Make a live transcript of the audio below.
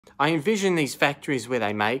I envision these factories where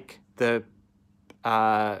they make the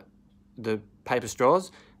paper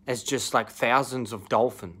straws as just like thousands of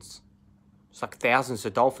dolphins. It's like thousands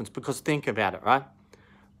of dolphins, because think about it, right?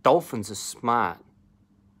 Dolphins are smart.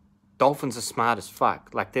 Dolphins are smart as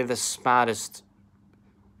fuck. Like, they're the smartest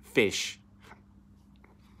fish.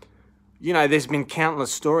 You know, there's been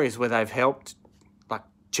countless stories where they've helped, like,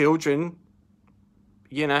 children,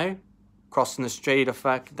 you know, crossing the street, or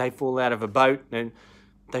fuck, they fall out of a boat and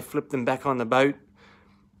they flip them back on the boat.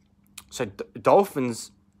 So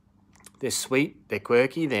dolphins, they're sweet, they're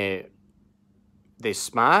quirky, they're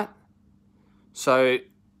smart. So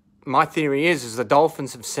my theory is the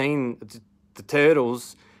dolphins have seen the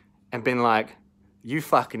turtles and been like, you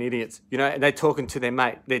fucking idiots. You know, and they're talking to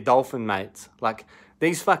their dolphin mates. Like,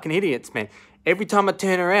 these fucking idiots, man. Every time I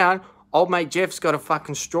turn around, old mate Jeff's got a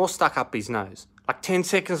fucking straw stuck up his nose. Like 10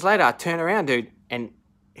 seconds later, I turn around, dude, and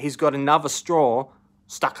he's got another straw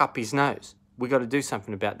stuck up his nose. We got to do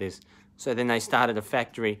something about this. So then they started a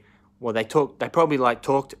factory. Well, they probably like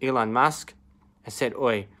talked to Elon Musk and said,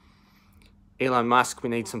 oi, Elon Musk, we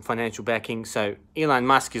need some financial backing. So Elon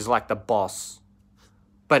Musk is like the boss.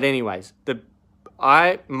 But anyways,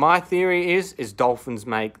 my theory is dolphins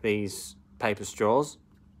make these paper straws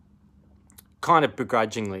kind of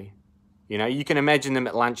begrudgingly. You know, you can imagine them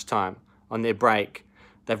at lunchtime on their break.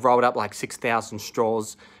 They've rolled up like 6,000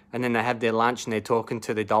 straws, and then they have their lunch and they're talking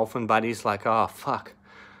to their dolphin buddies like, oh, fuck.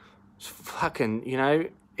 It's fucking, you know,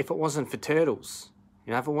 if it wasn't for turtles,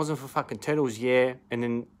 you know, if it wasn't for fucking turtles, yeah. And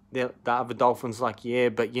then the other dolphins like, yeah,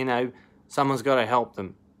 but, you know, someone's got to help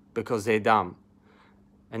them because they're dumb.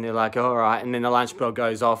 And they're like, all right. And then the lunch bell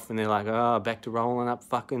goes off and they're like, oh, back to rolling up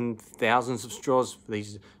fucking thousands of straws for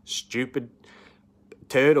these stupid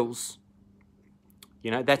turtles.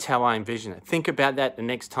 You know, that's how I envision it. Think about that the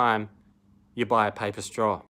next time you buy a paper straw.